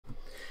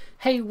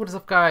Hey, what is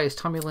up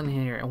guys, Lynn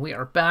here, and we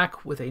are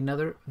back with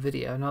another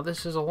video. Now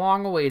this is a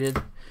long awaited,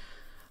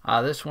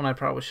 this one I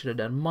probably should have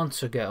done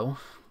months ago,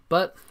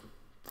 but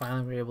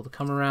finally we were able to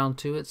come around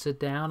to it, sit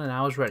down, and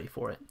I was ready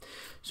for it.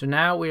 So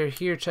now we are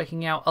here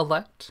checking out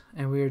Allect,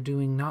 and we are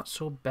doing Not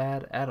So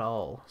Bad at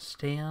All,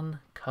 Stan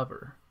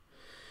cover.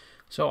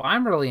 So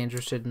I'm really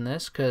interested in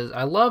this because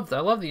I love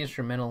the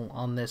instrumental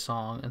on this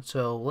song, and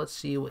so let's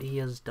see what he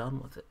has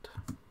done with it.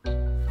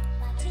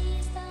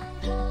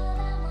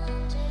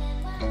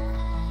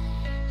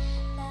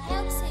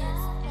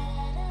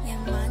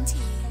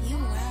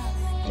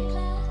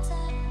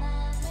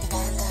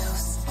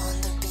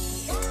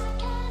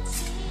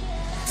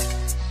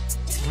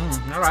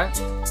 All right.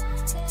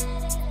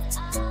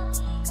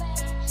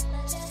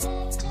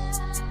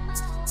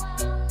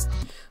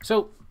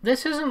 So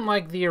this isn't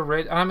like the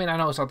original. I mean, I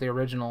know it's not the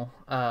original.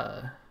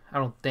 I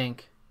don't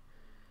think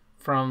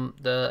from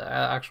the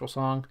actual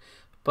song,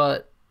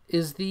 but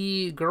is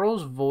the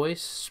girl's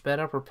voice sped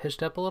up or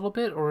pitched up a little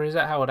bit, or is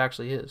that how it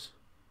actually is?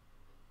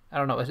 I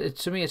don't know.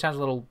 To me, it sounds a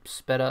little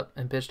sped up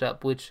and pitched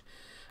up, which,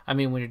 I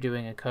mean, when you're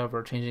doing a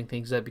cover, changing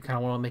things up, you kind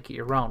of want to make it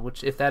your own,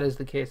 which, if that is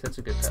the case, that's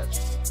a good touch.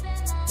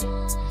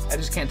 I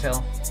just can't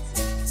tell.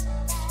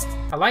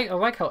 I like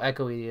how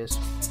echoey he is.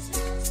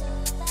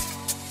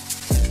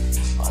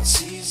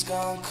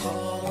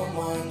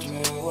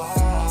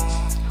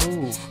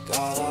 Ooh.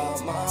 Got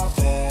out my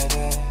bed,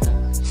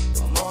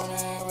 the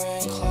morning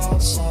rain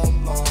clouds up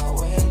my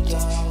window,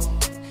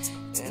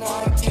 and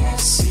I can't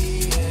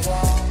see it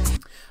all.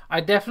 I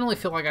definitely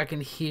feel like I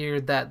can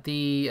hear that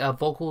the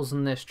vocals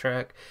in this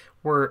track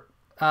were,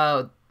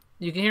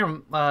 you can hear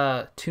them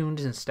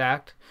tuned and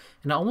stacked,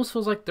 and it almost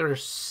feels like they're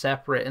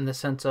separate in the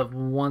sense of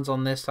one's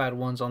on this side,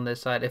 one's on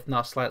this side, if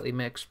not slightly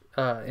mixed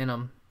in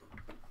them.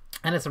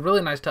 And it's a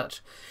really nice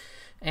touch.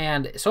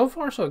 And so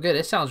far, so good.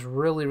 It sounds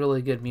really,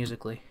 really good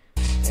musically.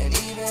 And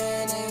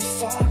even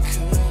if I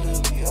could,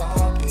 it'd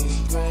all be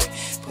great.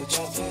 Put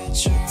your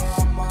picture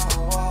on my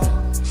wall.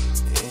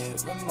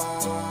 It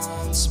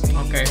reminds me.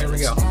 Okay, here we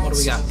go. What do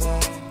we got?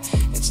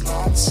 It's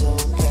not so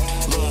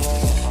bad. Look,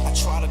 I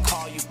try to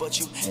call you, but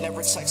you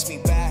never text me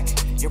back.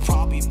 You're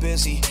probably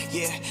busy,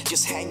 yeah,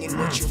 just hanging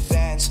with your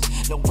fans.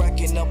 No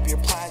wrecking up your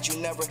plans, you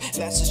never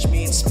message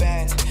me and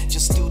spam.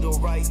 Just do the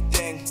right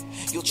thing.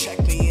 You'll check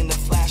me in the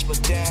flash, but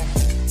damn,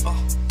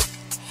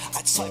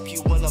 I type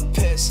you when I'm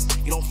pissed.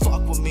 You don't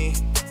fuck with me,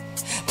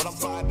 but I'm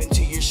vibing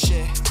to your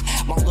shit.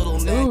 My little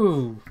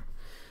name.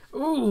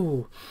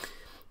 Ooh.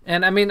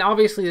 And I mean,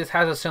 obviously, this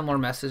has a similar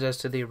message as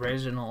to the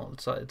original.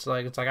 It's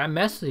like I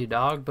mess with you,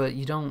 dog, but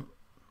you don't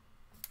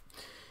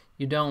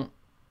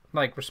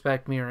like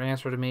respect me or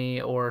answer to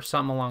me or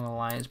something along the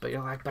lines, but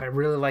you're like, but I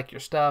really like your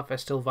stuff, I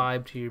still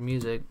vibe to your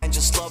music. And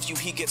just loves you,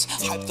 he gets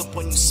hyped up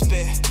when you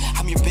spit.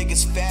 I'm your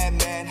biggest fan,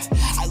 man.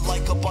 I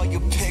like up all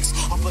your pics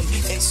up on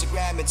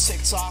Instagram and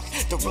TikTok.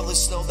 The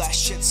realest know that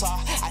shit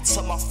talk. I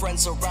tell my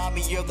friends around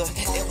me, you're the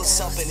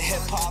illest up in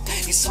hip-hop.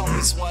 These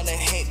homies wanna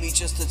hate me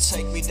just to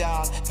take me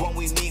down. When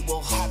we meet, we'll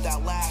have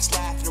that last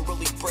laugh and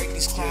really break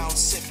these clowns.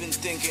 Sipping,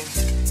 thinking,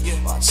 yeah,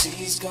 my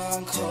tea's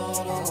gone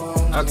cold.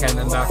 Okay, and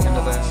then back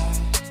into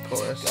the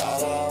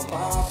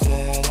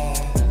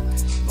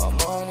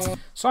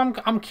so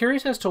I'm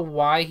curious as to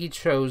why he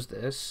chose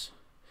this.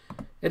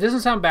 It doesn't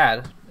sound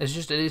bad. It's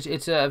just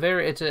it's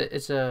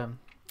a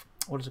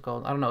what is it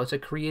called? I don't know. It's a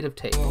creative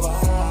take.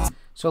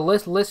 So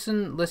let's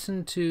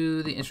listen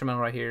to the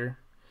instrumental right here,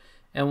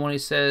 and when he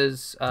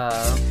says got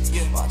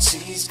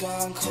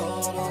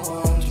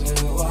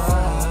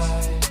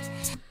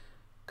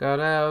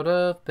out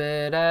of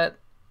bed at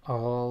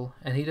all,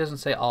 and he doesn't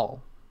say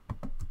all.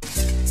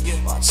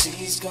 My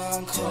tea's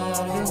gone cold,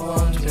 I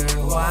wonder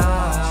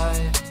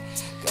why.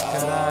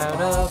 Got out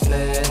of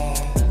bed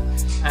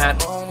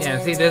yeah,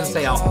 see, it doesn't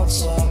say all.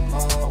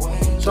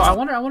 So I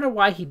wonder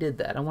why he did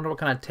that. I wonder what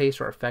kind of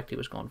taste or effect he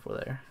was going for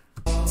there.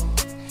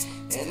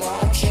 And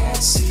I can't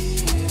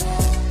see it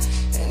all.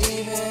 And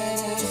even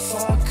if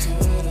I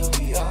could,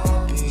 it'd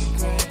all be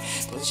great.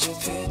 Put your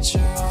picture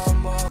on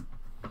my.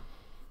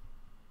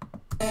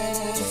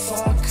 And if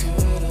I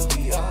could,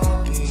 it'd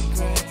all be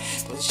great.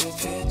 Put your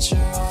picture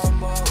on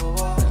my.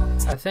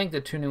 I think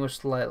the tuning was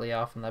slightly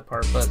off in that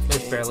part, but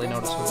it's barely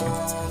noticeable.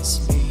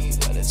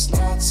 It's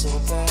not so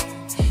bad.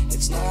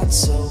 It's not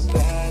so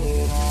bad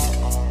at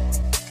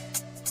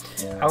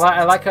all.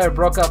 I like how it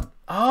broke up.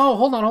 Oh,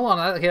 hold on.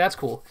 Okay, that's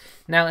cool.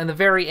 Now, in the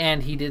very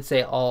end, he did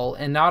say all,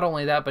 and not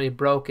only that, but he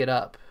broke it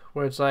up,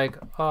 where it's like,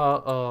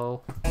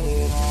 oh.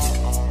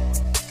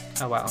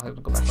 Oh wow, I have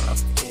to go back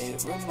around.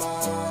 It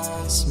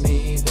reminds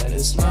me that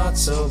it's not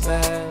so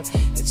bad.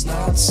 It's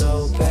not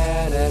so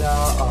bad at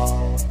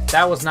all.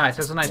 That was nice.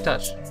 That's a nice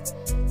touch.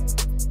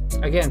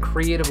 Again,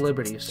 creative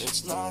liberties.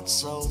 It's not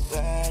so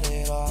bad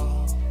at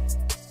all.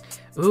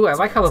 Ooh, I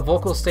like how the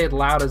vocals stayed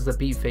loud as the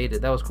beat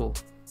faded. That was cool.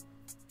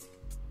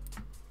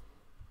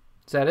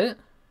 Is that it?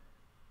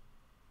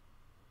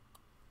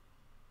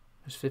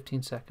 There's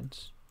 15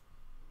 seconds.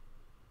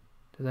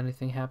 Did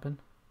anything happen?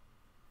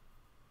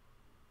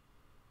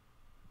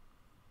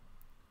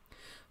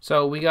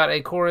 So we got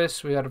a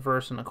chorus, we got a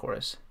verse, and a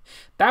chorus.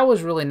 That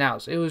was really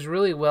nice. It was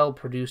really well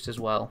produced as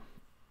well.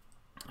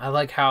 I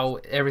like how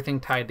everything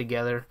tied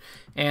together,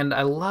 and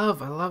I love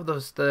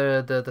those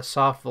the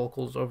soft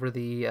vocals over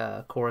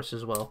the chorus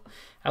as well.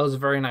 That was a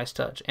very nice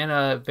touch, and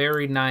a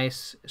very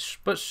nice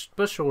but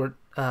short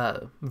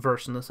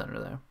verse in the center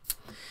there.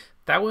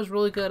 That was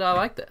really good. I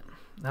like that.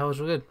 That was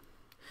really good.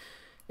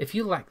 If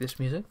you like this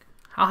music,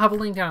 I'll have a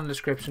link down in the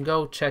description.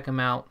 Go check him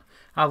out.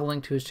 I'll have a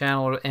link to his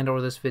channel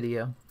or this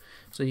video,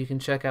 so you can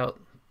check out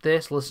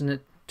this, listen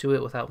to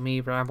it without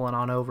me rambling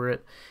on over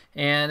it,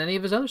 and any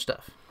of his other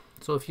stuff.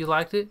 So if you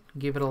liked it,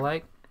 give it a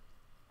like.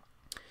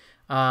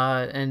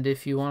 And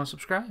if you want to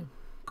subscribe,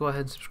 go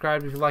ahead and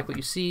subscribe if you like what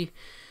you see.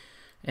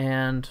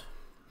 And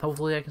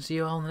hopefully I can see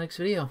you all in the next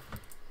video.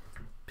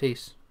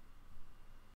 Peace.